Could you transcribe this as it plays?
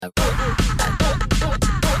Okay,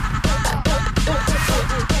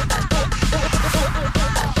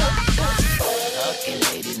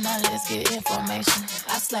 ladies, now let's get information.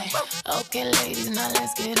 I slay. Okay, ladies, now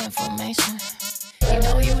let's get information. You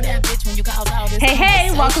know you that bitch when you call all this.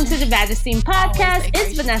 Hey, welcome to the Vagesteem Podcast.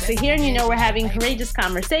 It's Vanessa here, and you know we're having courageous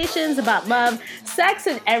conversations about love, sex,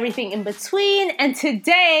 and everything in between. And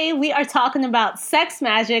today we are talking about sex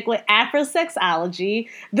magic with Afrosexology.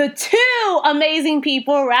 The two amazing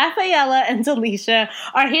people, Rafaela and Delisha,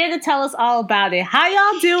 are here to tell us all about it. How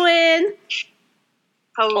y'all doing?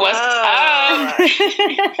 Hello. What's up?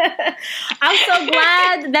 I'm so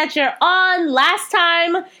glad that you're on. Last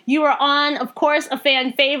time you were on, of course, a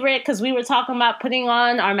fan favorite because we were talking about putting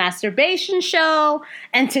on our masturbation show.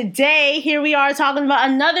 And today, here we are talking about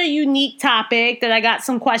another unique topic that I got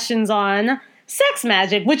some questions on, sex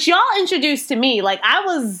magic, which y'all introduced to me. Like, I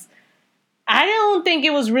don't think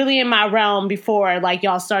it was really in my realm before, like,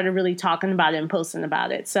 y'all started really talking about it and posting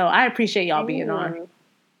about it. So I appreciate y'all being on.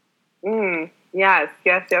 Yes.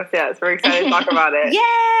 We're excited to talk about it.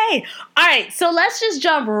 Yay! All right, so let's just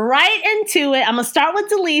jump right into it. I'm going to start with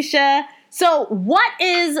Delisha. So what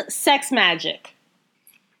is sex magic?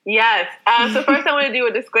 Yes. So first I want to do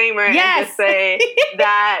a disclaimer and just say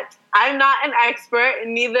that I'm not an expert.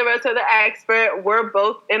 Neither of us are the expert. We're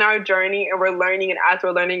both in our journey and we're learning. And as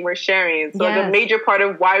we're learning, we're sharing. So the major part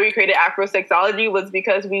of why we created Afrosexology was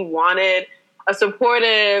because we wanted a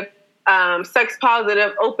supportive, sex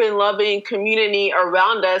positive, open, loving community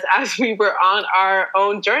around us as we were on our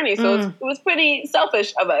own journey. So it was pretty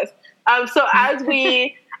selfish of us. So as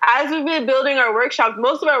we've been building our workshops,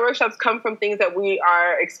 most of our workshops come from things that we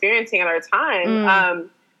are experiencing at our time.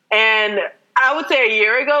 And I would say a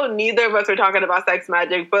year ago, neither of us were talking about sex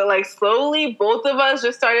magic, but like slowly both of us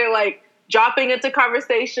just started like dropping into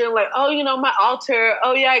conversation, like, oh, you know, my altar.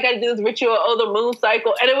 Oh, yeah, I got to do this ritual. Oh, the moon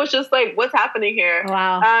cycle. And it was just like, what's happening here?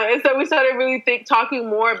 Wow. And so we started really talking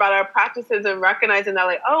more about our practices and recognizing that,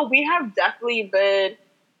 like, oh, we have definitely been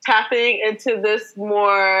tapping into this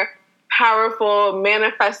more powerful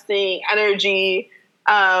manifesting energy,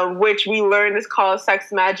 which we learned is called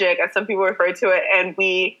sex magic, as some people refer to it. And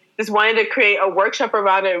we just wanted to create a workshop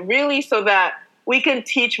around it, really, so that we can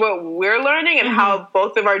teach what we're learning and how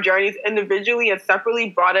both of our journeys individually and separately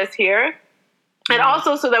brought us here. And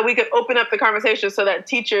also so that we could open up the conversation so that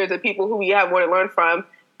teachers and people who we have more to learn from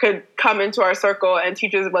could come into our circle and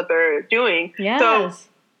teach us what they're doing. Yes. So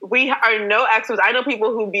we are no experts. I know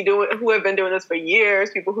people who have been doing this for years,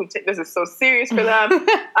 people who take this is so serious for them.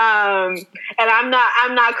 And I'm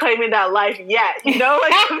not claiming that life yet, you know,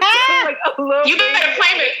 like, I'm still, like a little You better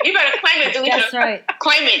claim it. You better claim it, Delisha. That's right.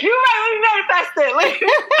 Claim it. You manifest it.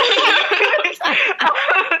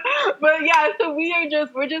 But yeah, so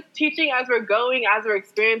we're just teaching as we're going, as we're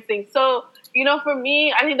experiencing. So, you know, for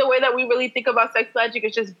me, I think the way that we really think about sex magic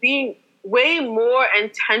is just being way more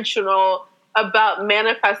intentional about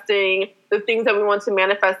manifesting the things that we want to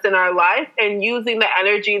manifest in our life and using the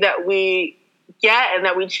energy that we get and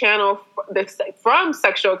that we channel from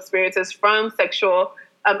sexual experiences, from sexual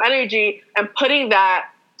energy, and putting that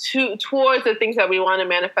towards the things that we want to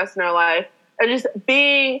manifest in our life, and just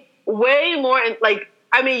being way more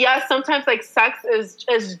yes, sometimes like sex is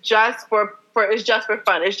just for it's just for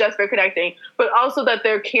fun, it's just for connecting, but also that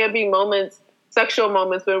there can be sexual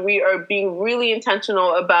moments where we are being really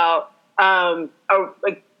intentional about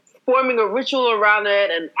forming a ritual around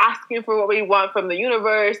it and asking for what we want from the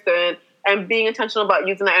universe and being intentional about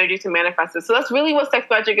using the energy to manifest it. So that's really what sex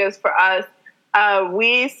magic is for us.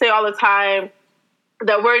 We say all the time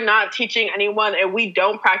that we're not teaching anyone, and we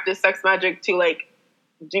don't practice sex magic to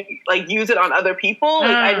use it on other people.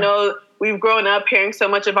 Like, I know we've grown up hearing so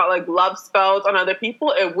much about like love spells on other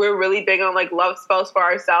people, and we're really big on like love spells for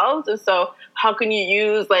ourselves. And so how can you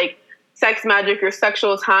use like sex magic, your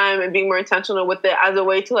sexual time, and being more intentional with it as a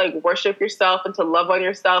way to like worship yourself and to love on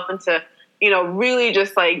yourself and to, you know, really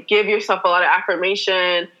just like give yourself a lot of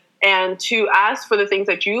affirmation and to ask for the things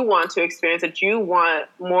that you want to experience, that you want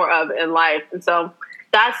more of in life. And so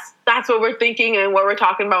that's what we're thinking and what we're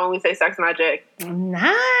talking about when we say sex magic.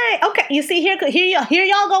 Nice. Okay, you see here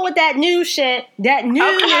y'all go with that new shit. That new.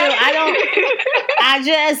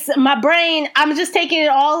 I'm just taking it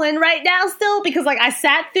all in right now still, because like I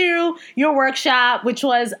sat through your workshop, which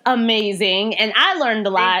was amazing, and I learned a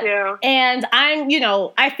lot. Thank you. And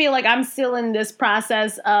I feel like I'm still in this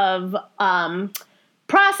process of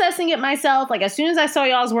processing it myself. Like, as soon as I saw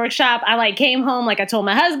y'all's workshop, I like came home, like I told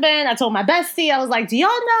my husband, I told my bestie, I was like, do y'all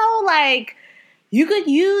know, like, you could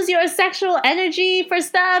use your sexual energy for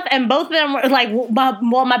stuff? And both of them were like,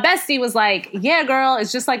 my bestie was like, yeah, girl,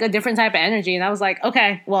 it's just like a different type of energy. And I was like,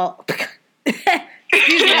 okay, well,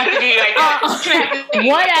 excuse me, Like,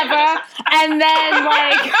 whatever. And then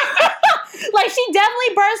like, like she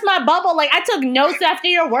definitely burst my bubble. Like I took notes after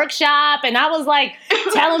your workshop and I was like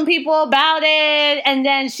telling people about it. And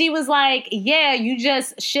then she was like, yeah, you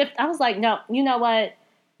just shift. I was like, no, you know what?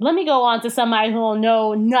 Let me go on to somebody who don't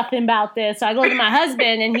know nothing about this. So I go to my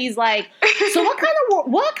husband and he's like, so what kind of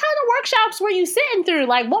workshops were you sitting through?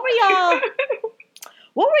 Like, what were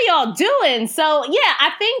y'all doing? So yeah, I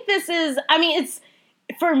think this is, I mean, it's,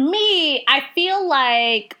 for me, I feel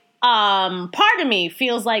like, part of me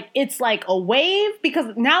feels like it's like a wave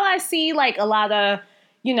because now I see like a lot of,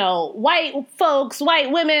 you know, white folks,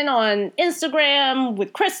 white women on Instagram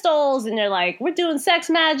with crystals and they're like, we're doing sex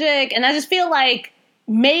magic. And I just feel like,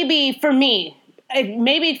 maybe for me,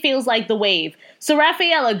 maybe it feels like the wave. So,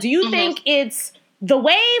 Rafaela, do you think it's the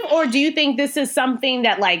wave, or do you think this is something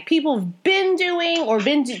that like people have been doing or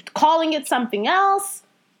calling it something else?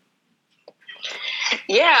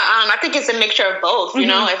 Yeah, I think it's a mixture of both. You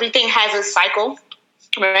know, everything has a cycle,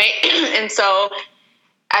 right? And so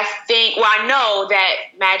I think, well, I know that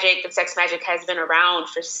magic and sex magic has been around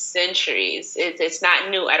for centuries. It's not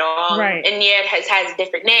new at all. Right. And yet it has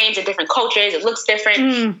different names and different cultures. It looks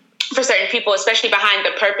different for certain people, especially behind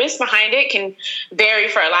the purpose behind it can vary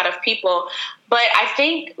for a lot of people. But I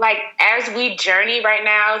think like as we journey right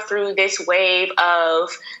now through this wave of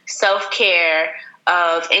self-care,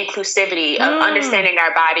 of inclusivity, of understanding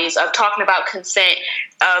our bodies, of talking about consent,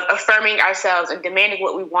 of affirming ourselves and demanding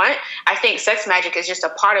what we want, I think sex magic is just a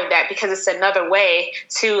part of that because it's another way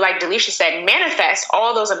to, like Delisha said, manifest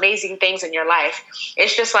all those amazing things in your life.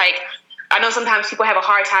 It's just like, I know sometimes people have a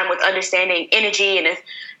hard time with understanding energy and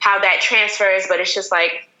how that transfers, but it's just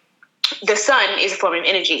like, the sun is a form of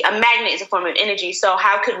energy. A magnet is a form of energy. So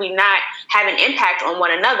how could we not have an impact on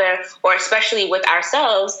one another, or especially with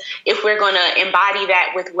ourselves, if we're going to embody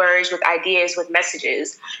that with words, with ideas, with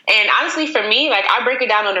messages? And honestly, for me, like I break it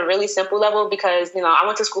down on a really simple level because, you know, I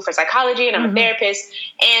went to school for psychology and I'm a therapist,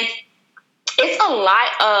 and it's a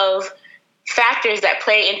lot of factors that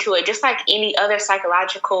play into it, just like any other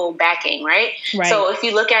psychological backing, right? So if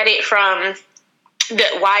you look at it from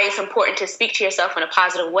why it's important to speak to yourself in a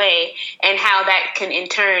positive way and how that can in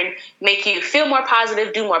turn make you feel more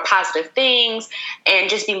positive, do more positive things, and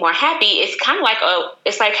just be more happy. It's kind of like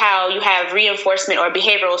it's like how you have reinforcement or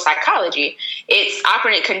behavioral psychology. It's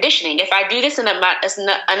operant conditioning. If I do this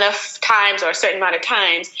enough times or a certain amount of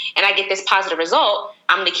times and I get this positive result,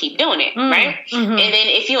 I'm going to keep doing it, right? And then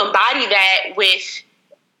if you embody that with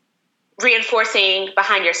reinforcing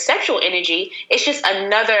behind your sexual energy, it's just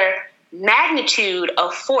another magnitude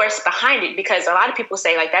of force behind it, because a lot of people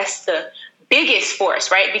say like that's the biggest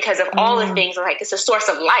force, right? Because of all the things, like it's a source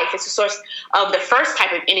of life, it's a source of the first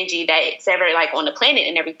type of energy that it's ever like on the planet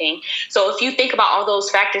and everything. So if you think about all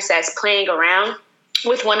those factors that's playing around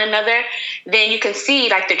with one another, then you can see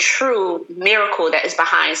like the true miracle that is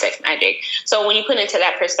behind sex magic. So when you put it into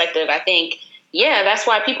that perspective, I think, yeah, that's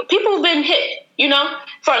why people have been hit, you know,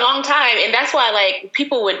 for a long time. And that's why like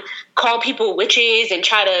people would call people witches and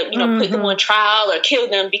try to, you know, put them on trial or kill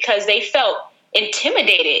them because they felt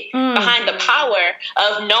intimidated behind the power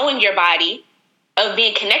of knowing your body, of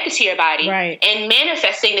being connected to your body, and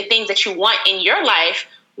manifesting the things that you want in your life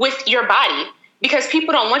with your body. Because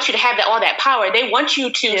people don't want you to have all that power. They want you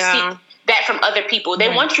to seek that from other people. They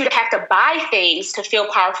want you to have to buy things to feel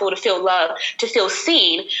powerful, to feel loved, to feel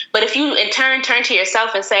seen. But if you in turn to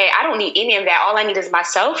yourself and say, I don't need any of that. All I need is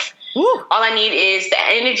myself. All I need is the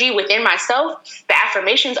energy within myself, the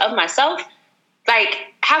affirmations of myself.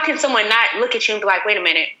 Like, how can someone not look at you and be like, wait a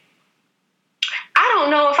minute, I don't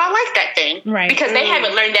know if I like that thing. Because they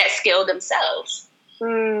haven't learned that skill themselves.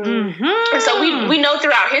 And so we know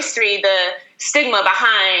throughout history the stigma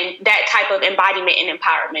behind that type of embodiment and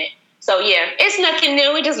empowerment. So yeah, it's nothing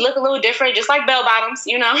new. We just look a little different, just like bell bottoms,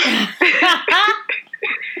 you know.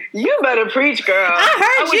 You better preach, girl.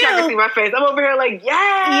 I wish I could see my face. I'm over here like,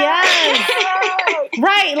 yes.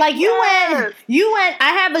 Right, like you went,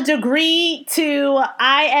 I have a degree to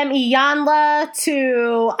I am Iyanla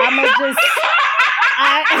to I'm a just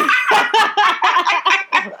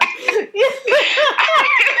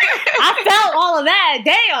I felt all of that.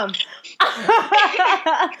 Damn.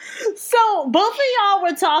 So both of y'all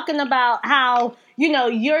were talking about how, you know,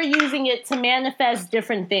 you're using it to manifest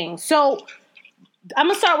different things. So I'm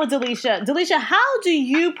going to start with Delisha. Delisha, how do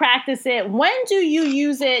you practice it? When do you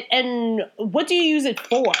use it? And what do you use it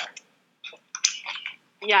for?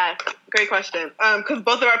 Yeah, great question. Because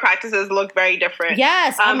both of our practices look very different.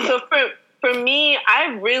 Yes. So for me,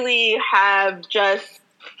 I really have just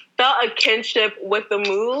felt a kinship with the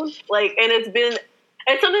moon. Like, and it's been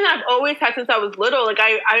It's something that I've always had since I was little. Like,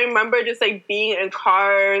 I remember just, like, being in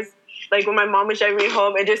cars, like, when my mom was driving me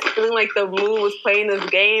home and just feeling like the moon was playing this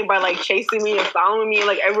game by, like, chasing me and following me.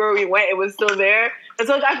 Like, everywhere we went, it was still there. And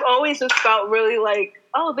so, like, I've always just felt really, like,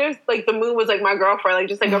 oh, there's, like, the moon was, like, my girlfriend, like,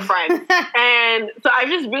 just, like, a friend. And so I've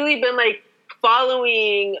just really been, like,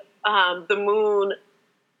 following the moon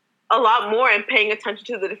a lot more and paying attention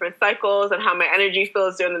to the different cycles and how my energy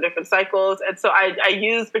feels during the different cycles. And so I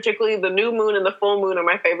use particularly the new moon and the full moon are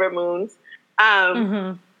my favorite moons.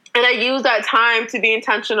 And I use that time to be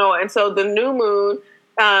intentional. And so the new moon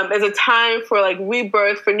is a time for like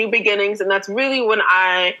rebirth, for new beginnings. And that's really when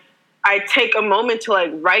I take a moment to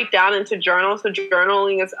like write down into journal. So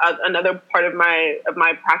journaling is another part of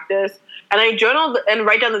my practice. And I journal and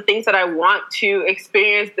write down the things that I want to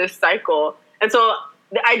experience this cycle. And so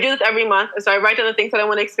I do this every month. So I write down the things that I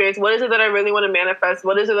want to experience. What is it that I really want to manifest?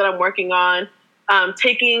 What is it that I'm working on?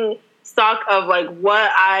 Taking stock of like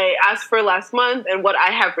what I asked for last month and what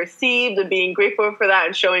I have received and being grateful for that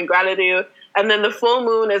and showing gratitude. And then the full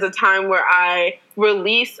moon is a time where I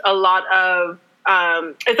release a lot of,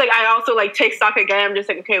 it's like I also like take stock again. I'm just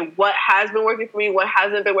like, okay, what has been working for me? What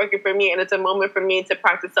hasn't been working for me? And it's a moment for me to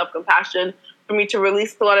practice self-compassion, for me to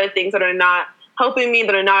release a lot of things that are not helping me,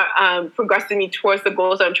 that are not progressing me towards the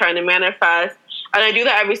goals that I'm trying to manifest. And I do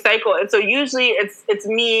that every cycle. And so usually it's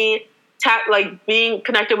me like being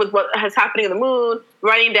connected with what is happening in the moon,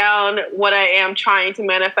 writing down what I am trying to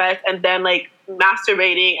manifest, and then like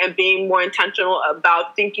masturbating and being more intentional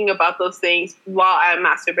about thinking about those things while I'm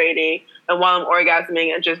masturbating and while I'm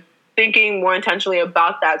orgasming, and just thinking more intentionally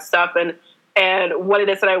about that stuff and what it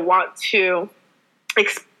is that I want to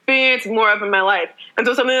experience more of in my life. And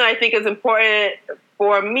so something that I think is important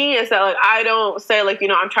for me is that like I don't say like,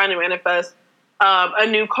 I'm trying to manifest a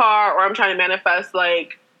new car, or I'm trying to manifest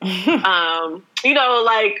like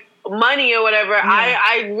like money or whatever. Yeah.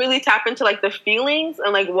 I really tap into like the feelings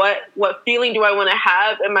and like what feeling do I want to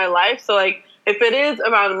have in my life. So like if it is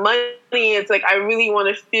around money, it's like I really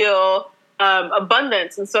want to feel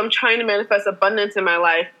abundance. And so I'm trying to manifest abundance in my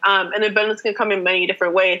life. And abundance can come in many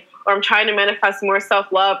different ways. Or I'm trying to manifest more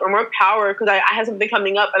self-love or more power because I have something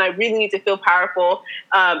coming up and I really need to feel powerful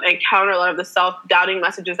and counter a lot of the self-doubting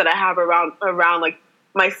messages that I have around like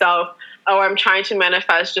myself. Or I'm trying to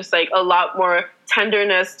manifest just like a lot more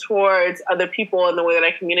tenderness towards other people and the way that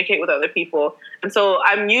I communicate with other people. And so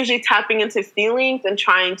I'm usually tapping into feelings and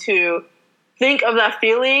trying to think of that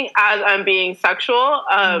feeling as I'm being sexual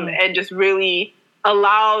and just really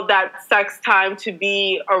allow that sex time to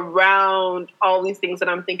be around all these things that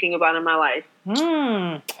I'm thinking about in my life.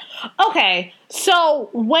 Okay.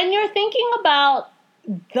 So when you're thinking about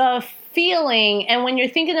the feeling and when you're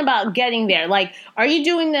thinking about getting there, like, are you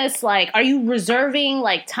doing this, like, are you reserving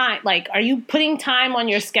like time? Like, are you putting time on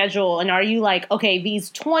your schedule and are you like, okay, these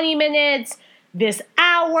 20 minutes, this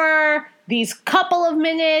hour, these couple of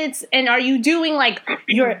minutes, and are you doing like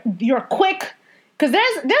your quick? Because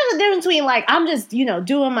there's a difference between like I'm just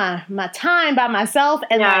doing my time by myself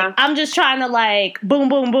and like I'm just trying to like boom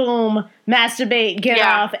boom boom masturbate, get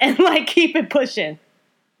off, and like keep it pushing.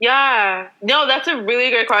 Yeah, no, that's a really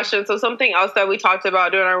great question. So something else that we talked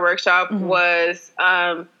about during our workshop was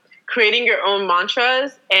creating your own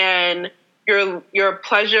mantras and your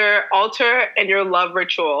pleasure altar and your love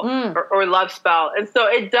ritual or love spell. And so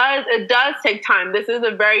it does take time. This is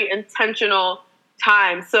a very intentional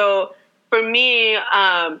time. So for me,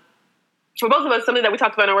 for both of us, something that we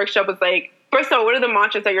talked about in our workshop was like, first of all, what are the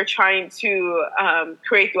mantras that you're trying to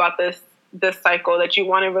create throughout this cycle that you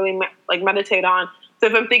want to really meditate on? So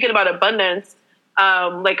if I'm thinking about abundance,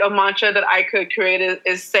 like a mantra that I could create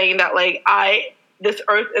is saying that like this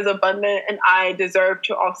earth is abundant and I deserve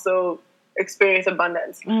to also experience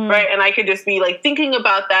abundance, right? And I could just be like thinking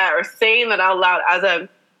about that or saying that out loud as I'm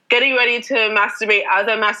getting ready to masturbate, as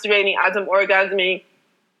I'm masturbating, as I'm orgasming,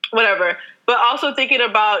 whatever. But also thinking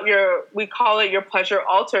about we call it your pleasure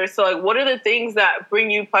altar. So like, what are the things that bring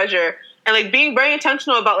you pleasure? And like being very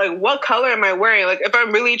intentional about like, what color am I wearing? Like if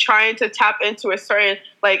I'm really trying to tap into a certain,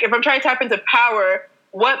 like if I'm trying to tap into power,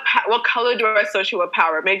 what color do I associate with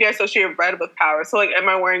power? Maybe I associate red with power. So like, am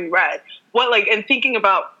I wearing red? And thinking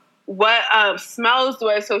about what smells do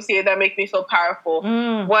I associate that make me feel powerful?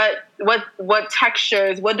 What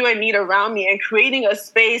textures? What do I need around me? And creating a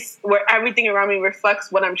space where everything around me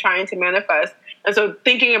reflects what I'm trying to manifest. And so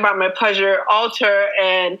thinking about my pleasure altar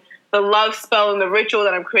and the love spell and the ritual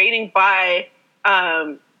that I'm creating by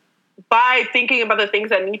thinking about the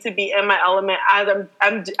things that need to be in my element as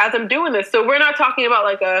I'm doing this. So we're not talking about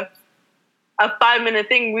like a 5-minute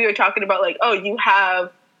thing. We were talking about like, oh, you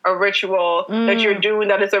have a ritual that you're doing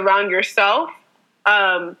that is around yourself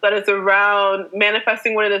that is around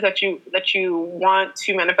manifesting what it is that you want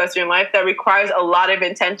to manifest in your life, that requires a lot of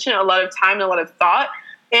intention, a lot of time, and a lot of thought.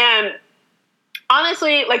 And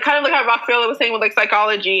honestly, like kind of like how Rafaela was saying with like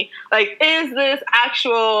psychology, like, is this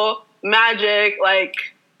actual magic, like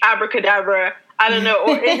abracadabra? I don't know.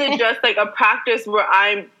 Or is it just like a practice where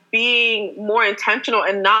I'm being more intentional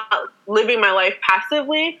and not living my life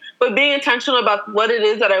passively, but being intentional about what it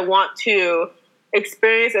is that I want to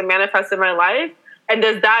experience and manifest in my life? And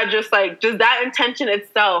does that intention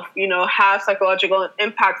itself, have psychological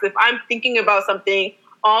impacts? If I'm thinking about something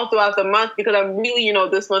all throughout the month because I'm really,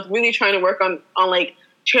 this month really trying to work on like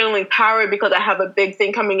channeling power because I have a big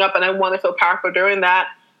thing coming up and I want to feel powerful during that,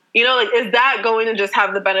 is that going to just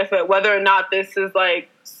have the benefit, whether or not this is like,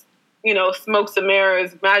 smokes and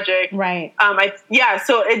mirrors magic? Right.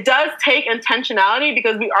 So it does take intentionality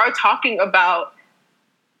because we are talking about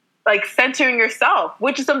like centering yourself,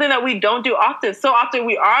 which is something that we don't do often. So often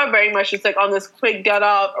we are very much just like on this quick get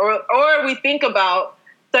off, or we think about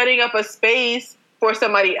setting up a space for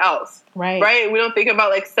somebody else. Right. We don't think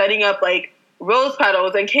about like setting up like rose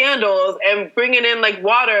petals and candles and bringing in like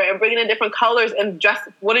water and bringing in different colors and just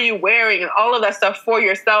what are you wearing and all of that stuff for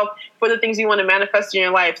yourself, for the things you want to manifest in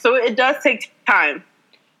your life. So it does take time.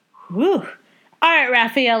 Woo. All right,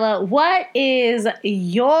 Rafaela, what is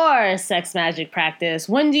your sex magic practice?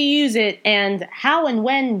 When do you use it, and how and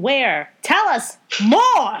when, where? Tell us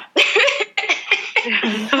more.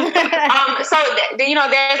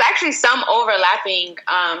 There's actually some overlapping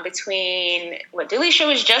between what Delisha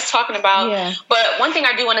was just talking about. Yeah. But one thing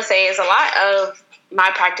I do want to say is a lot of my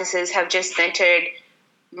practices have just centered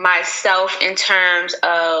myself in terms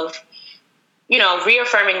of,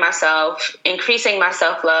 reaffirming myself, increasing my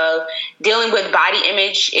self-love, dealing with body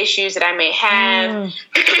image issues that I may have,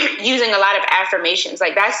 using a lot of affirmations.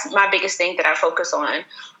 Like, that's my biggest thing that I focus on.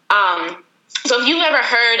 So if you've ever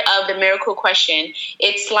heard of the miracle question,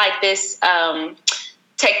 it's like this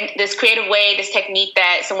this creative way, this technique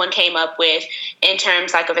that someone came up with in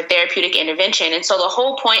terms like of a therapeutic intervention. And so the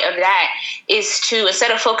whole point of that is to,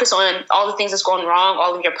 instead of focus on all the things that's going wrong,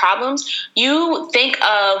 all of your problems, you think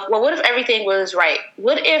of, well, what if everything was right?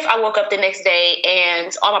 What if I woke up the next day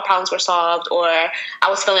and all my problems were solved, or I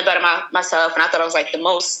was feeling better myself and I thought I was like the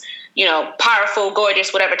most, powerful,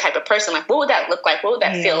 gorgeous, whatever type of person? Like, what would that look like? What would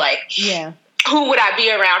that feel like? Yeah. Who would I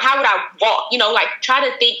be around? How would I walk? Try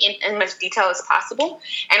to think in as much detail as possible.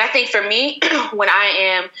 And I think for me, when I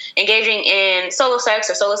am engaging in solo sex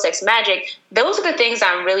or solo sex magic, those are the things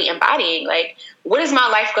I'm really embodying. Like, what is my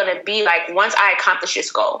life going to be like once I accomplish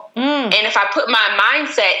this goal? And if I put my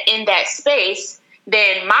mindset in that space,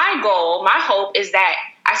 then my goal, my hope is that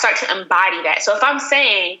I start to embody that. So if I'm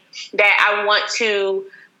saying that I want to,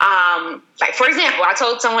 like, for example, I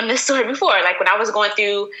told someone this story before, like when I was going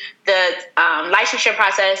through the licensure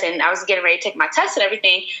process and I was getting ready to take my test and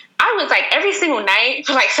everything, I was like every single night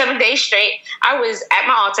for like 7 days straight, I was at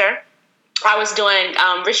my altar. I was doing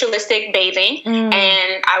ritualistic bathing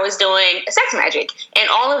and I was doing sex magic, and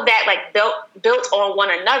all of that like built on one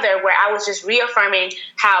another, where I was just reaffirming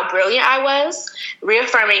how brilliant I was,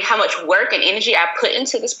 reaffirming how much work and energy I put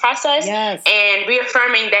into this process, and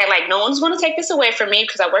reaffirming that like no one's going to take this away from me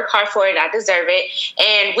because I work hard for it, I deserve it.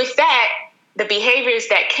 And with that, the behaviors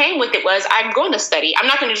that came with it was, I'm going to study. I'm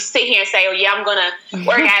not going to just sit here and say, oh yeah, I'm going to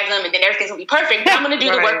orgasm and then everything's going to be perfect. But I'm going to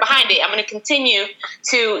do the work behind it. I'm going to continue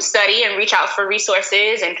to study and reach out for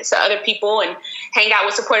resources and to other people and hang out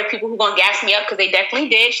with supportive people who are going to gas me up, because they definitely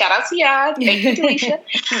did. Shout out to y'all. Thank you, Delisha.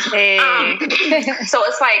 So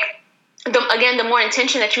it's like, the more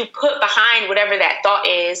intention that you put behind whatever that thought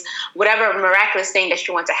is, whatever miraculous thing that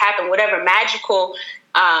you want to happen, whatever magical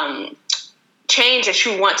change that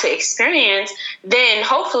you want to experience, then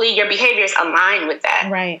hopefully your behaviors align with that.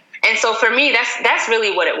 Right. And so for me, that's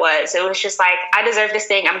really what it was. It was just like, I deserve this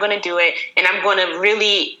thing. I'm going to do it. And I'm going to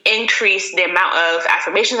really increase the amount of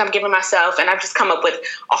affirmations I'm giving myself. And I've just come up with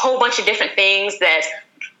a whole bunch of different things that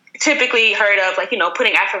typically heard of, like,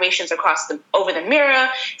 putting affirmations over the mirror,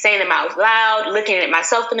 saying them out loud, looking at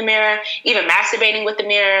myself in the mirror, even masturbating with the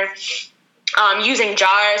mirror. Using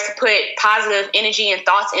jars to put positive energy and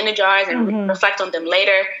thoughts in the jars and reflect on them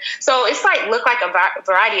later. So it's like look like a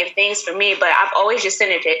variety of things for me, but I've always just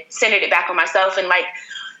centered it back on myself. And like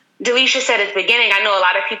Delisha said at the beginning, I know a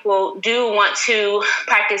lot of people do want to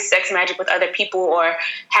practice sex magic with other people or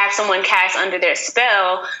have someone cast under their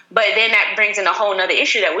spell, but then that brings in a whole nother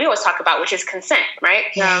issue that we always talk about, which is consent,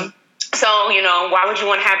 right? Yeah. So, why would you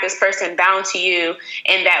want to have this person bound to you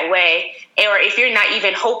in that way? Or if you're not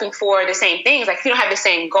even hoping for the same things, like if you don't have the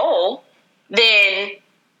same goal, then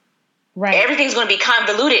Right. Everything's going to be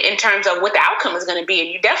convoluted in terms of what the outcome is going to be. And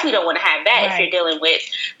you definitely don't want to have that if you're dealing with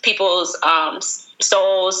people's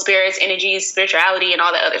souls, spirits, energies, spirituality, and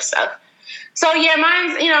all that other stuff. So yeah,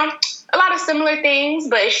 mine's, a lot of similar things,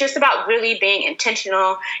 but it's just about really being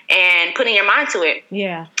intentional and putting your mind to it.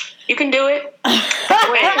 Yeah. You can do it.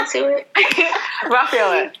 Way into it.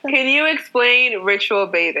 Rafaela, can you explain ritual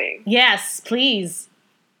bathing? Yes, please.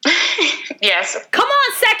 Yes. Come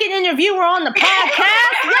on, second interviewer on the podcast.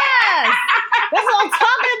 Yes. That's what I'm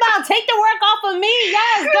talking about. Take the work off of me.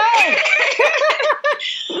 Yes,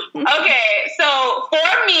 go. Okay, so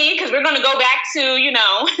for me, because we're going to go back to,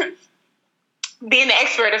 being the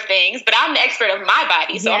expert of things, but I'm the expert of my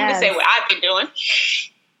body, so I'm going to say what I've been doing.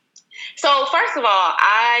 So first of all,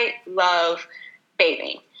 I love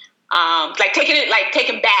bathing.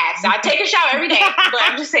 Taking baths. I take a shower every day, but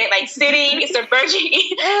I'm just saying, sitting, submerging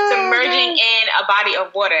in a body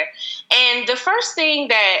of water. And the first thing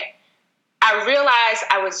that I realized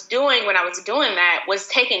I was doing when I was doing that was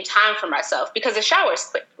taking time for myself, because the shower is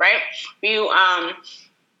quick, right? You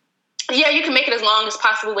can make it as long as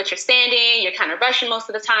possible, but you're standing, you're kind of rushing most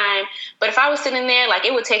of the time. But if I was sitting there,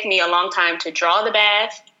 it would take me a long time to draw the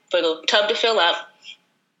bath, for the tub to fill up,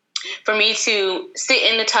 for me to sit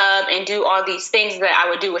in the tub and do all these things that I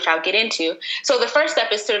would do, which I'll get into. So the first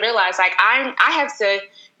step is to realize, I have to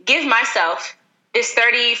give myself this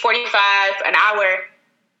 30, 45, an hour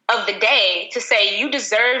of the day to say, you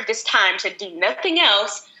deserve this time to do nothing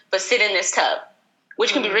else but sit in this tub,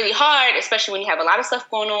 which can be really hard, especially when you have a lot of stuff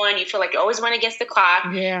going on. You feel like you always run against the clock,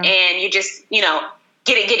 and you just,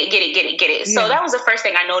 get it. So that was the first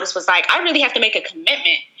thing I noticed was I really have to make a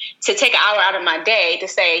commitment to take an hour out of my day to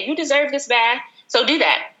say, you deserve this bath, so do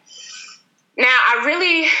that. Now, I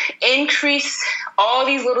really increased all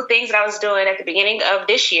these little things that I was doing at the beginning of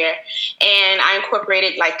this year, and I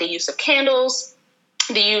incorporated the use of candles,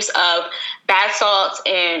 the use of bath salts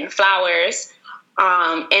and flowers,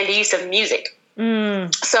 and the use of music.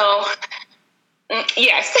 So,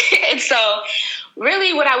 yes. And so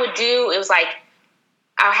really what I would do, it was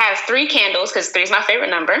I'll have 3 candles, because 3 is my favorite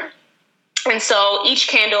number. And so each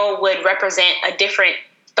candle would represent a different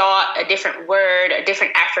thought, a different word, a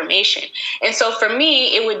different affirmation. And so for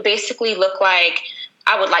me, it would basically look like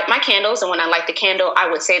I would light my candles, and when I light the candle, I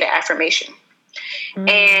would say the affirmation.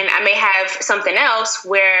 And I may have something else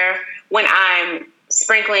where when I'm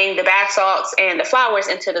sprinkling the bath salts and the flowers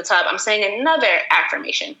into the tub, I'm saying another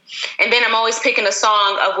affirmation. And then I'm always picking a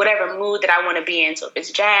song of whatever mood that I want to be in. So if it's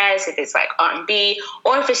jazz, if it's R&B,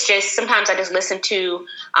 or if it's just, sometimes I just listen to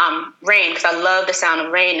rain, because I love the sound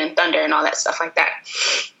of rain and thunder and all that stuff like that.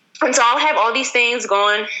 And so I'll have all these things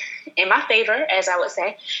going in my favor, as I would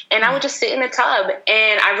say, and I would just sit in the tub.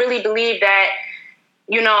 And I really believe that,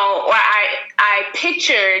 I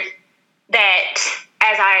pictured that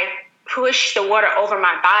as I push the water over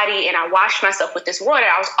my body and I washed myself with this water,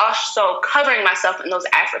 I was also covering myself in those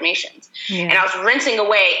affirmations. And I was rinsing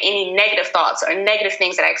away any negative thoughts or negative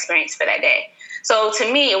things that I experienced for that day. So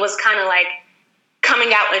to me, it was kind of like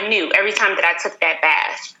coming out anew every time that I took that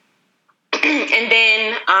bath. And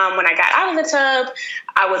then when I got out of the tub,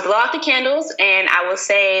 I would blow out the candles and I would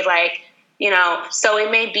say so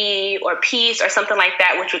it may be, or peace, or something like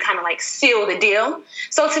that, which would kind of seal the deal.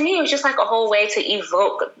 So to me, it was just a whole way to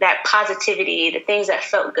evoke that positivity, the things that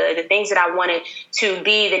felt good, the things that I wanted to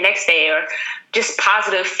be the next day, or just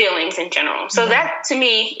positive feelings in general. So that to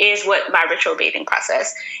me is what my ritual bathing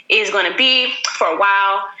process is going to be for a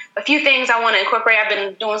while. A few things I want to incorporate. I've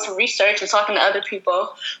been doing some research and talking to other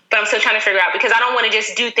people, but I'm still trying to figure out, because I don't want to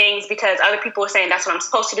just do things because other people are saying that's what I'm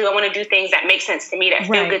supposed to do. I want to do things that make sense to me, that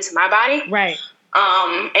feel good to my body. Right.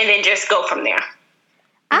 And then just go from there.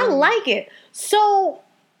 I like it. So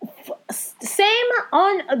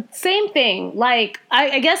same thing.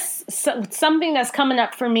 I guess something that's coming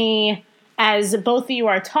up for me as both of you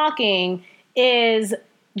are talking is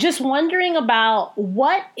just wondering about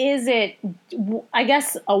what is it, I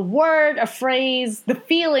guess, a word, a phrase, the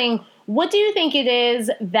feeling. What do you think it is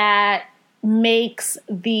that makes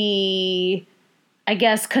the, I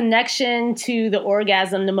guess, connection to the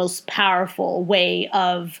orgasm the most powerful way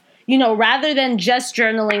of, rather than just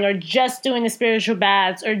journaling or just doing the spiritual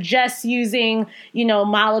baths or just using,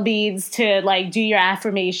 mala beads to do your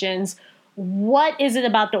affirmations? What is it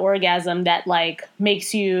about the orgasm that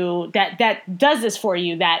makes you, that does this for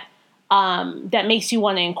you, that makes you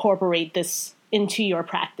want to incorporate this into your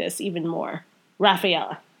practice even more?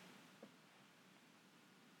 Rafaela.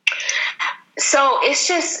 So it's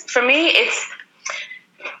just, for me,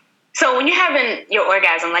 so when you're having your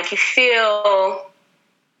orgasm, you feel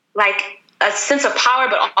a sense of power,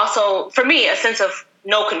 but also, for me, a sense of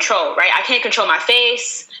no control, right? I can't control my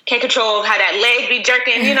face. can't control how that leg be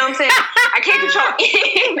jerking. You know what I'm saying? I can't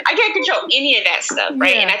control any of that stuff,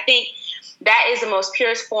 right? Yeah. And I think that is the most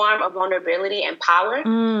purest form of vulnerability and power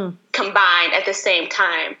combined at the same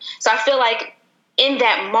time. So I feel like in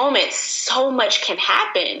that moment, so much can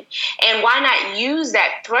happen. And why not use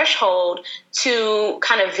that threshold to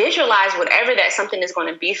kind of visualize whatever that something is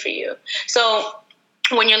going to be for you? So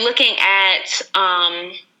when you're looking at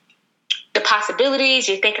the possibilities,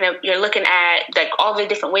 you're looking at like all the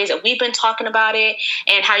different ways that we've been talking about it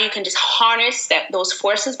and how you can just harness those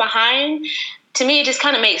forces behind. To me, it just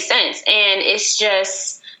kind of makes sense. And it's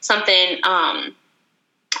just something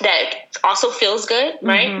that also feels good,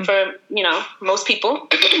 right? For, most people.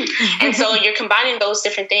 And so you're combining those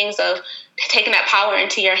different things of taking that power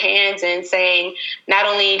into your hands and saying, not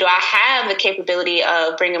only do I have the capability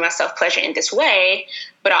of bringing myself pleasure in this way,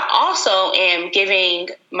 but I also am giving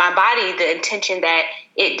my body the attention that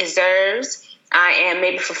it deserves. I am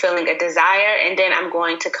maybe fulfilling a desire, and then I'm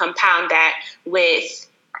going to compound that with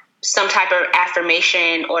some type of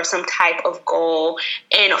affirmation or some type of goal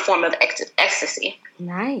in a form of ecstasy.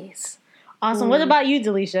 Nice. Awesome. What about you,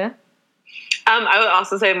 Delisha? I would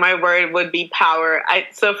also say my word would be power.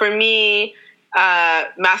 So for me,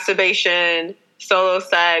 masturbation, solo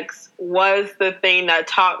sex was the thing that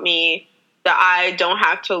taught me that I don't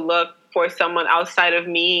have to look for someone outside of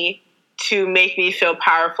me to make me feel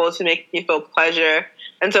powerful, to make me feel pleasure.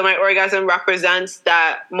 And so my orgasm represents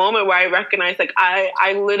that moment where I recognize, like,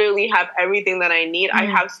 I literally have everything that I need. I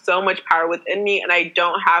have so much power within me, and I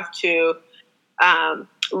don't have to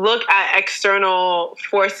look at external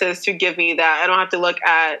forces to give me that. I don't have to look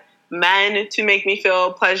at men to make me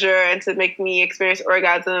feel pleasure and to make me experience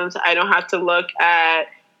orgasms. I don't have to look at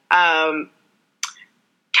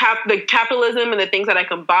the capitalism and the things that I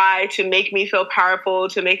can buy to make me feel powerful,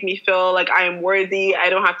 to make me feel like I am worthy. I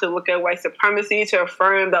don't have to look at white supremacy to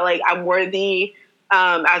affirm that, like, I'm worthy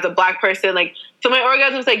as a Black person. Like, so my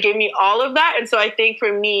orgasms, like, gave me all of that. And so I think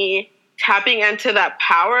for me, tapping into that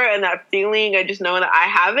power and that feeling and just knowing that I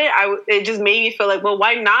have it, it just made me feel like, well,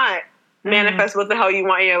 why not manifest what the hell you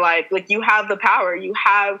want in your life? Like, you have the power. You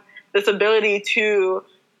have this ability to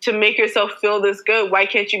make yourself feel this good. Why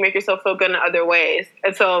can't you make yourself feel good in other ways?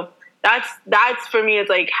 And so that's for me, it's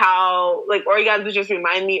like how, like, orgasms just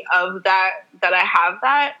remind me of that I have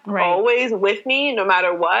that always with me, no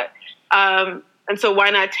matter what. And so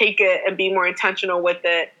why not take it and be more intentional with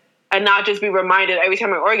it and not just be reminded every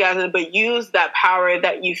time I orgasm, but use that power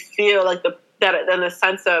that you feel, like the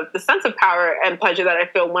sense of power and pleasure that I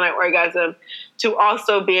feel when I orgasm, to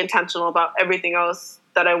also be intentional about everything else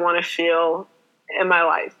that I want to feel in my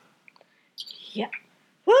life. Yeah.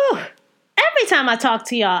 Whew. Every time I talk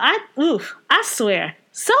to y'all, I swear,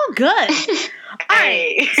 so good. All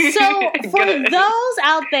right. So for those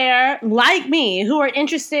out there like me who are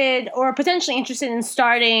interested or potentially interested in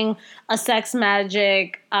starting a sex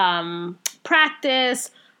magic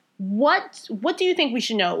practice, what do you think we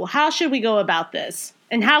should know? How should we go about this?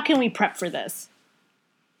 And how can we prep for this?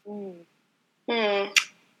 Who do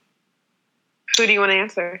you want to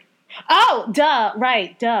answer? Oh, duh.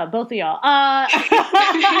 Right. Duh. Both of y'all.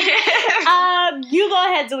 You go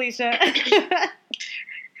ahead, Delisha.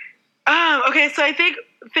 Okay. So I think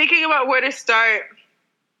thinking about where to start.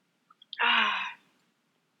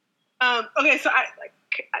 Okay. So I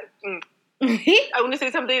want to say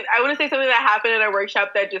something. I want to say something that happened in our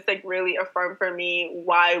workshop that just, like, really affirmed for me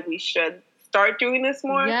why we should start doing this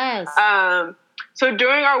more. Yes. So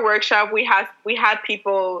during our workshop, we had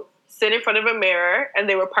people sit in front of a mirror, and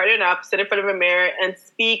they were partnered up, sit in front of a mirror and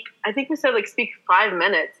speak. I think we said, like, speak 5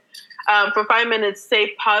 minutes. For 5 minutes,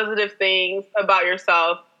 say positive things about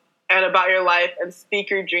yourself and about your life, and speak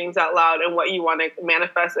your dreams out loud and what you want to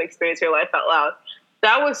manifest and experience your life out loud.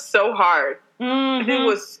 That was so hard. It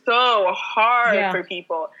was so hard for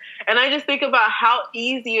people. And I just think about how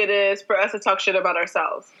easy it is for us to talk shit about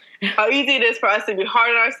ourselves. How easy it is for us to be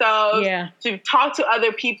hard on ourselves, to talk to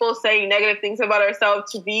other people saying negative things about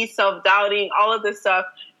ourselves, to be self-doubting, all of this stuff.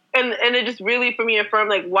 And it just really, for me,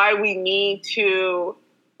 affirmed, like, why we need to,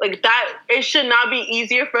 like, that it should not be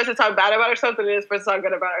easier for us to talk bad about ourselves than it is for us to talk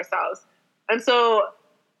good about ourselves. And so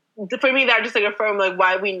for me, that just, like, affirmed, like,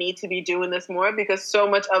 why we need to be doing this more, because so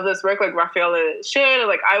much of this work, like Rafaela shared, and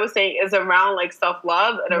like I was saying, is around, like,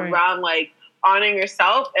 self-love and around, like, honoring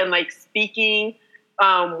yourself and, like, speaking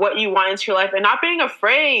what you want into your life, and not being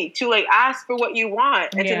afraid to, like, ask for what you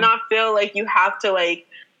want, and to not feel like you have to, like,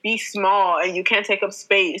 be small and you can't take up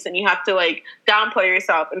space and you have to, like, downplay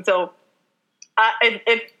yourself. And so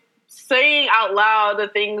if saying out loud the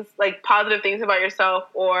things, like, positive things about yourself,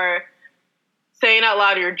 or saying out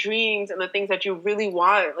loud your dreams and the things that you really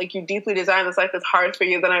want, like you deeply desire this life that's hard for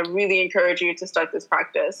you, then I really encourage you to start this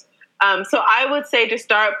practice. So I would say to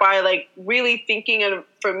start by like really thinking and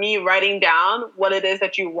for me writing down what it is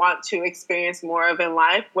that you want to experience more of in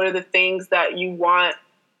life. What are the things that you want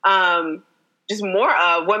just more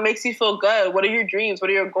of? What makes you feel good? What are your dreams? What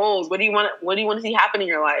are your goals? What do you want to see happen in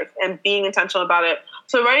your life? And being intentional about it.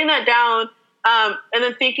 So writing that down and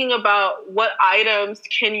then thinking about what items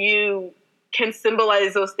can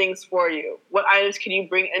symbolize those things for you. What items can you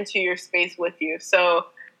bring into your space with you? So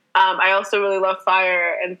I also really love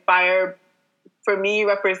fire, and fire for me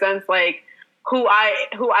represents like who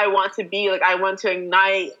I want to be. Like I want to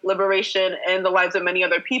ignite liberation in the lives of many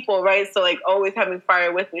other people, right? So like always having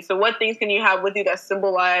fire with me. So what things can you have with you that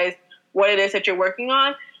symbolize what it is that you're working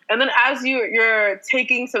on? And then as you're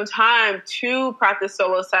taking some time to practice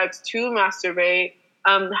solo sex, to masturbate,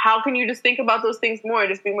 how can you just think about those things more,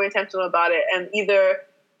 just be more intentional about it, and either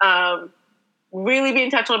really be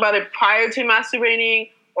intentional about it prior to masturbating,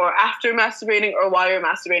 or after masturbating, or while you're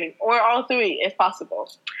masturbating, or all three if possible.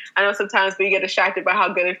 I know sometimes we get distracted by how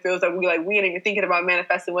good it feels that we ain't even thinking about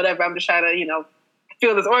manifesting whatever. I'm just trying to,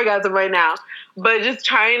 feel this orgasm right now. But just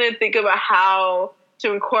trying to think about how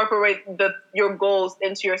to incorporate your goals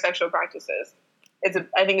into your sexual practices.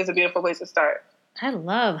 I think it's a beautiful place to start. I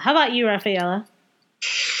love. How about you, Rafaela?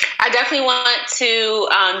 I definitely want to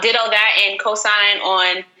ditto that and co-sign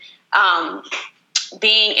on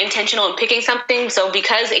being intentional and picking something. So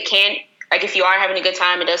because it can, like if you are having a good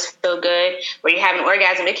time, it does feel good, or you're having an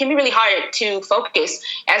orgasm, it can be really hard to focus.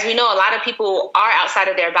 As we know, a lot of people are outside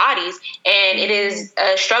of their bodies, and it is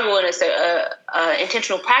a struggle and it's a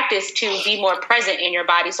intentional practice to be more present in your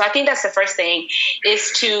body. So I think that's the first thing,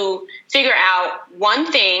 is to figure out one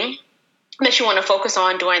thing that you want to focus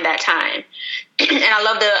on during that time. And I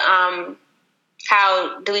love the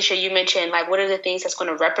how, Delisha, you mentioned, like, what are the things that's going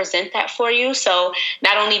to represent that for you? So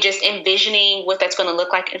not only just envisioning what that's going to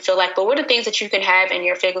look like and feel like, but what are things that you can have in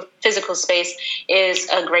your physical space is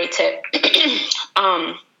a great tip.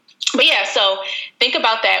 But yeah, so think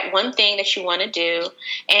about that one thing that you want to do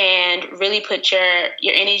and really put your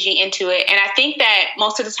energy into it. And I think that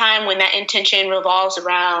most of the time when that intention revolves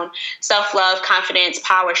around self-love, confidence,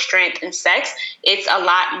 power, strength, and sex, it's a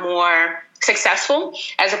lot more successful,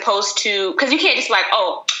 as opposed to, because you can't just be like,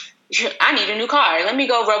 oh, I need a new car, let me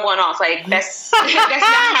go rub one off. Like that's not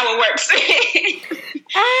how it works.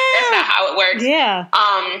 That's not how it works. Yeah.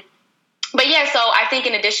 But yeah, so I think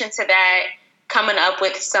in addition to that, coming up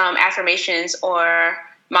with some affirmations or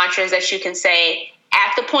mantras that you can say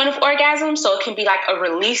at the point of orgasm. So it can be like a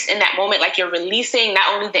release in that moment, like you're releasing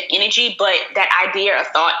not only the energy, but that idea or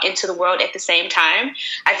thought into the world at the same time,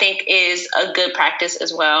 I think is a good practice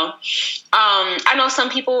as well. I know some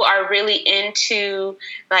people are really into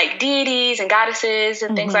like deities and goddesses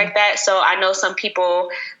and things like that. So I know some people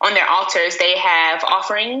on their altars, they have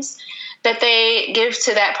offerings that they give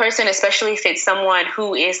to that person, especially if it's someone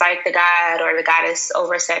who is like the god or the goddess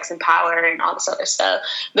over sex and power and all this other stuff.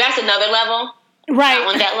 But that's another level. Right.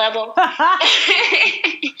 Not on that level.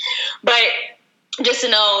 But just to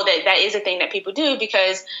know that that is a thing that people do,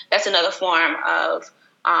 because that's another form of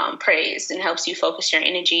praise, and helps you focus your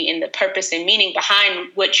energy and the purpose and meaning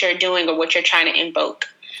behind what you're doing or what you're trying to invoke.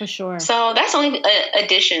 For sure. So that's only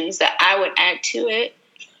additions that I would add to it.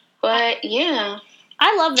 But yeah.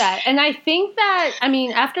 I love that. And I think that, I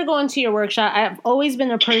mean, after going to your workshop, I've always been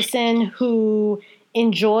a person who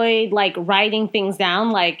enjoyed like writing things down.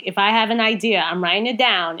 Like if I have an idea, I'm writing it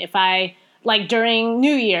down. If I like during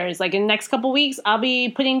New Year's, like in the next couple weeks, I'll be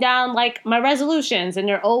putting down like my resolutions, and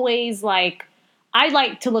they're always like, I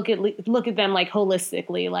like to look at them like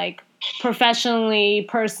holistically, like professionally,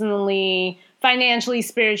 personally, financially,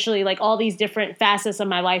 spiritually, like all these different facets of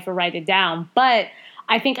my life, or write it down. But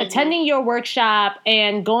I think attending your workshop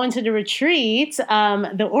and going to the retreat,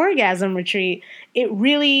 the orgasm retreat, it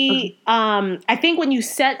really, I think when you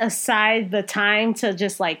set aside the time to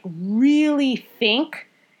just like really think,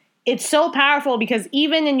 it's so powerful, because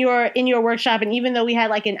even in your workshop, and even though we had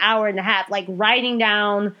like an hour and a half, like writing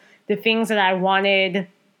down the things that I wanted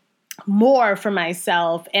more for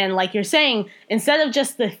myself. And like you're saying, instead of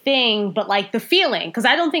just the thing, but like the feeling, because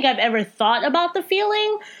I don't think I've ever thought about the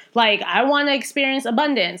feeling. Like I want to experience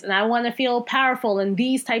abundance, and I want to feel powerful in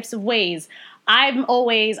these types of ways. I've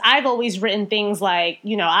always written things like,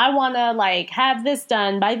 I want to like have this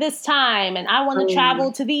done by this time, and I want to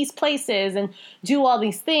travel to these places and do all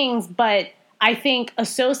these things. But I think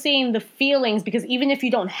associating the feelings, because even if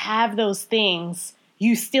you don't have those things,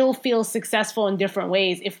 you still feel successful in different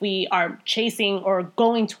ways if we are chasing or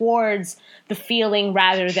going towards the feeling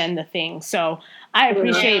rather than the thing. So I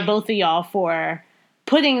appreciate both of y'all for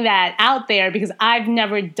putting that out there, because I've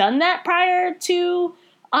never done that prior to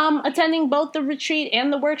attending both the retreat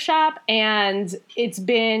and the workshop, and it's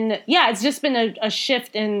just been a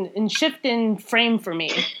shift in frame for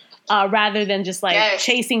me, rather than just like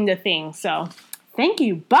chasing the thing. So thank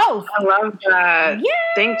you both. I love that. Yeah.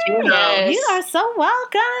 Thank you. Yes. You are so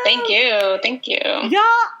welcome. Thank you.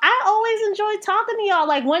 Y'all, I always enjoy talking to y'all.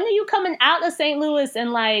 Like, when are you coming out of St. Louis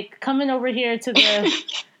and like coming over here to the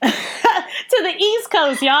to the East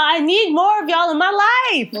Coast, y'all? I need more of y'all in my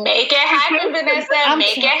life. Make it happen, Vanessa.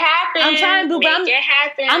 Make it happen. I'm trying to, make it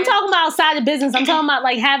happen. I'm talking about outside of business. I'm talking about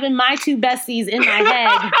like having my two besties in my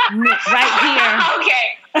head right here.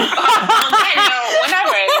 Okay. On that note,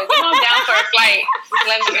 whenever I'm down for a flight, just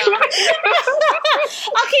let me know.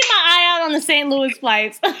 I'll keep my eye out on the St. Louis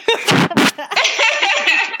flights.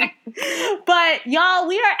 But y'all,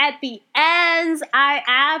 we are at the ends. I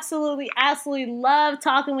absolutely love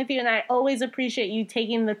talking with you, and I always appreciate you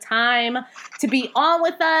taking the time to be on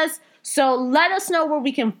with us. So let us know where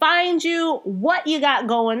we can find you, what you got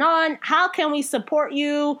going on, how can we support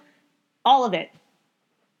you, all of it.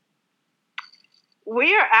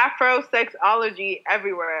 We are Afrosexology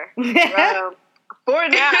everywhere. For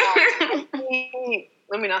now,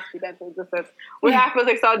 let me not speak that to existence. We're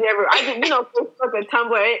Afrosexology everywhere. Facebook and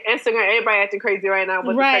Tumblr, Instagram, everybody acting crazy right now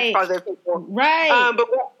with the sex positive people. Right. But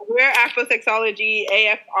we're Afrosexology,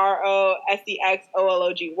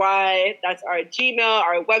 AFROSEXOLOGY. That's our Gmail,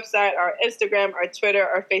 our website, our Instagram, our Twitter,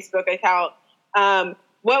 our Facebook account.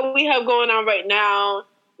 What we have going on right now,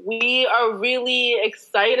 we are really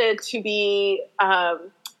excited to be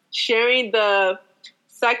sharing the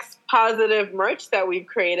sex positive merch that we've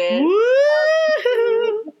created.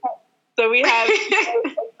 So we have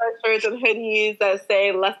shirts and hoodies that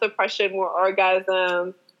say less depression, more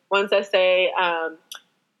orgasm. Ones that say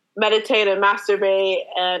meditate and masturbate,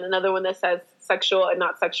 and another one that says sexual and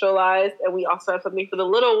not sexualized. And we also have something for the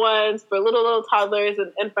little ones, for little toddlers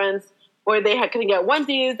and infants, where they can get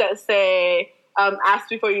onesies that say ask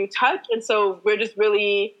before you touch. And so we're just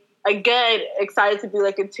really, again, excited to be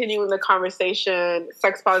like continuing the conversation,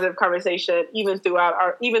 sex positive conversation, even through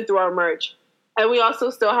our merch. And we also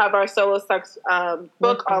still have our solo sex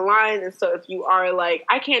book online. And so if you are like,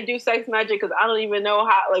 I can't do sex magic because I don't even know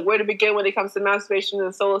where to begin when it comes to masturbation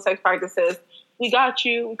and solo sex practices, we got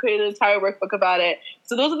you. We created an entire workbook about it.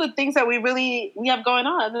 So those are the things that we have going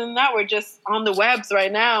on. Other than that, we're just on the webs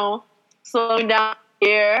right now, slowing down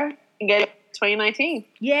here and getting 2019.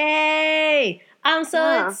 Yay! I'm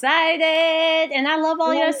so excited, and I love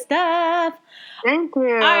all your stuff. Thank you.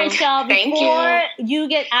 All right, y'all. Before you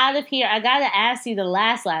get out of here, I gotta ask you the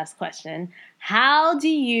last question. How do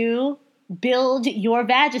you build your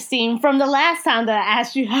Vag-esteem from the last time that I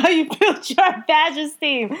asked you how you built your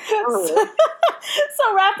Vag-esteem?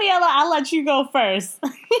 So, Rafaela, I'll let you go first.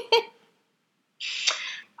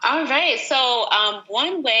 All right. So,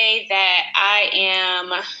 one way that I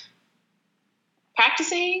am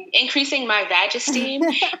practicing increasing my Vag-esteem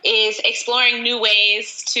is exploring new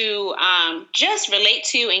ways to just relate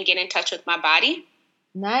to and get in touch with my body.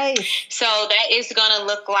 Nice. So that is going to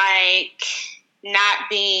look like not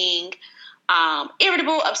being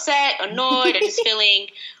irritable, upset, annoyed, or just feeling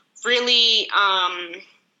really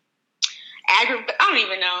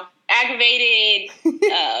aggravated.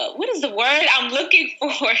 What is the word I'm looking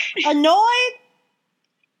for? Annoyed?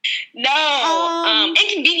 No,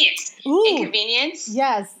 inconvenience. Inconvenience.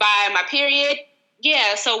 Yes. By my period.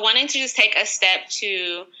 Yeah, so wanting to just take a step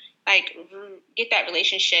to get that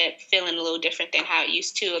relationship feeling a little different than how it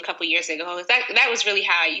used to a couple years ago. That was really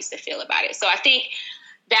how I used to feel about it. So I think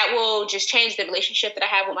that will just change the relationship that I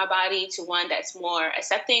have with my body to one that's more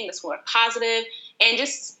accepting, that's more positive, and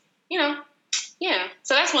just,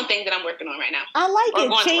 So that's one thing that I'm working on right now. I like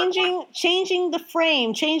it. Changing the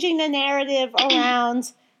frame, changing the narrative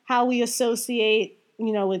around how we associate,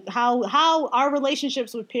 with how our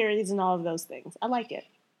relationships with periods and all of those things. I like it.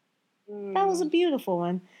 That was a beautiful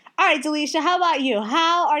one. All right, Delisha, how about you?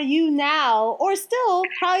 How are you now, or still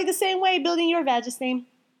probably the same way, building your Vag-esteem?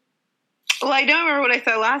 Well, I don't remember what I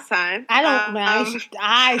said last time. I don't.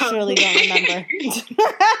 I surely don't remember.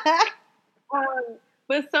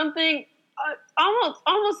 But something almost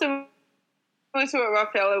similar to what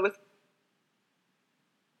Rafaela was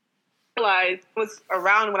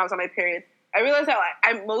around when I was on my period. I realized that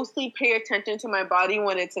I mostly pay attention to my body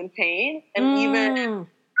when it's in pain, and even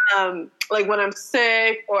when I'm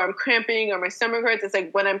sick or I'm cramping or my stomach hurts, it's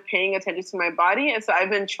like when I'm paying attention to my body. And so I've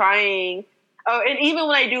been trying. Oh, and even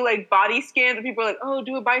when I do body scans, and people are like, "Oh,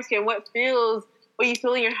 do a body scan. What what you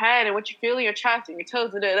feel in your head and what you feel in your chest and your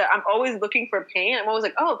toes. I'm always looking for pain. I'm always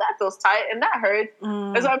like, oh, that feels tight and that hurts.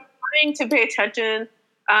 And so I'm trying to pay attention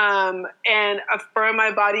and affirm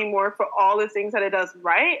my body more for all the things that it does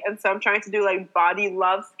right. And so I'm trying to do like body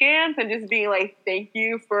love scans and just being like, thank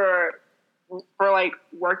you for like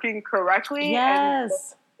working correctly and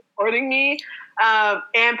supporting me,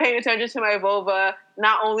 and paying attention to my vulva,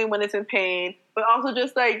 not only when it's in pain, but also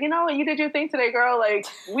just like, you know what, you did your thing today, girl. Like,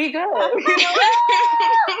 we good. You know?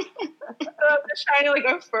 So I'm just trying to like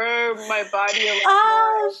affirm my body a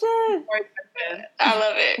lot more. Shit. I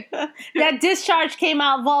love it. That discharge came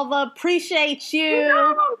out, vulva. Appreciate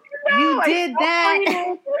you. You did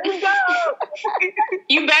that.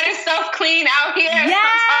 You better self-clean out here.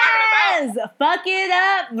 Yes! Fuck it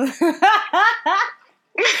up.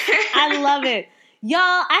 I love it. Y'all,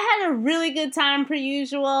 I had a really good time per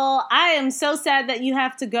usual. I am so sad that you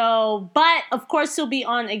have to go, but of course you'll be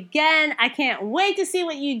on again. I can't wait to see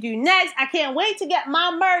what you do next. I can't wait to get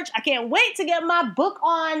my merch. I can't wait to get my book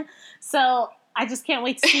on. So I just can't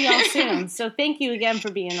wait to see y'all soon. So thank you again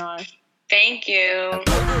for being on. Thank you.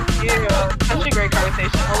 Thank you. Such a great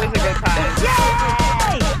conversation. Always a good time.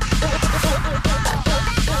 Yay!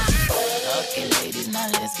 Okay, ladies, now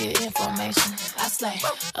let's get information. I slay.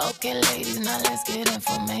 Okay, ladies, now let's get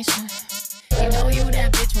information. You know you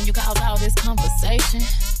that bitch when you cause all this conversation.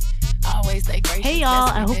 Always stay gracious. Hey y'all,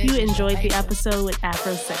 I hope you enjoyed the episode with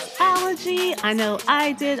Afrosexology. I know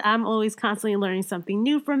I did. I'm always constantly learning something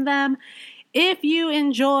new from them. If you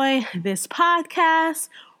enjoy this podcast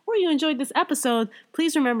or you enjoyed this episode,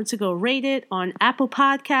 please remember to go rate it on Apple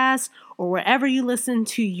Podcasts or wherever you listen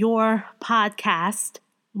to your podcast.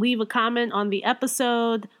 Leave a comment on the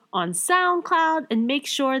episode on SoundCloud and make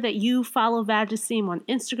sure that you follow Vagesteem on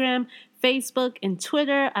Instagram, Facebook, and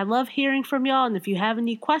Twitter. I love hearing from y'all, and if you have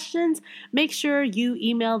any questions, make sure you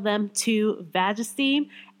email them to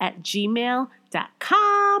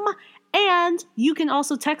vagesteem@gmail.com. And you can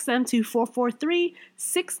also text them to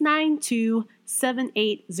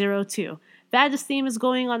 443-692-7802. Vagesteem is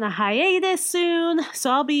going on a hiatus soon,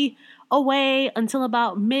 so I'll be away until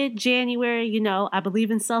about mid-January. You know, I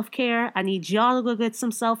believe in self-care. I need y'all to go get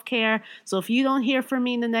some self-care. So if you don't hear from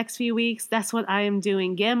me in the next few weeks, that's what I am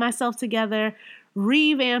doing. Getting myself together,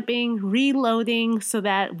 revamping, reloading so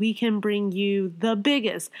that we can bring you the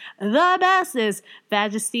biggest, the bestest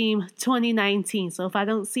Vagesteem 2019. So if I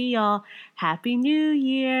don't see y'all, Happy New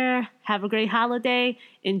Year. Have a great holiday.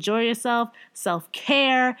 Enjoy yourself.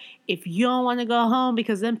 Self-care. If you don't want to go home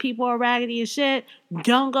because then people are raggedy as shit,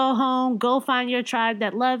 don't go home. Go find your tribe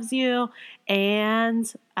that loves you.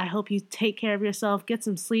 And I hope you take care of yourself. Get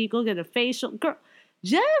some sleep. Go get a facial. Girl,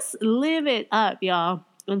 just live it up, y'all.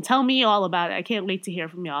 And tell me all about it. I can't wait to hear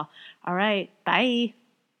from y'all. All right. Bye.